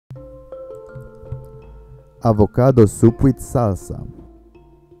Avocado soup with salsa.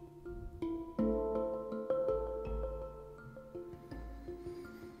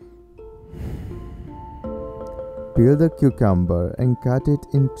 Peel the cucumber and cut it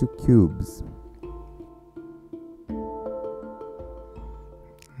into cubes.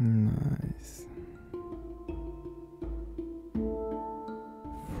 Nice.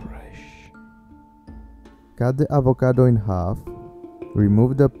 Fresh. Cut the avocado in half,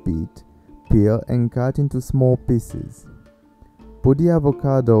 remove the pit, peel and cut into small pieces. Put the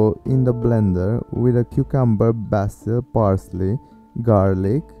avocado in the blender with a cucumber, basil, parsley,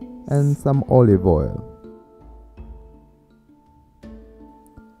 garlic and some olive oil.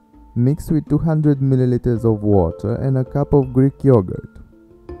 Mix with 200 ml of water and a cup of Greek yogurt.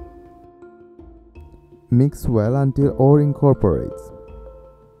 Mix well until all incorporates.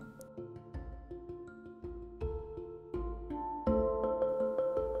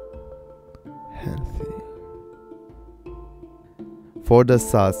 Healthy. For the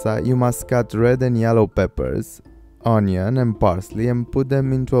salsa, you must cut red and yellow peppers, onion and parsley and put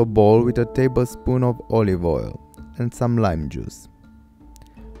them into a bowl with a tablespoon of olive oil and some lime juice.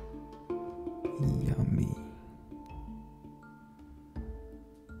 Yummy.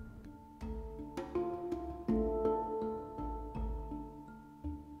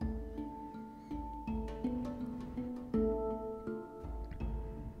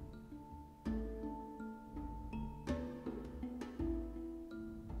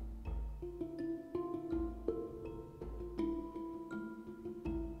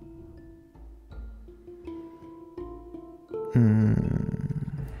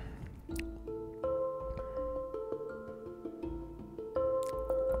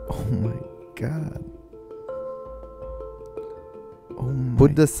 Oh my god.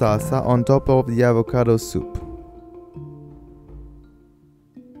 Put the salsa on top of the avocado soup.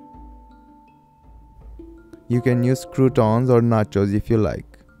 You can use croutons or nachos if you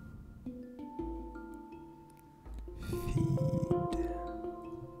like. Feed.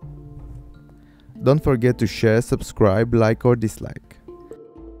 Don't forget to share, subscribe, like or dislike.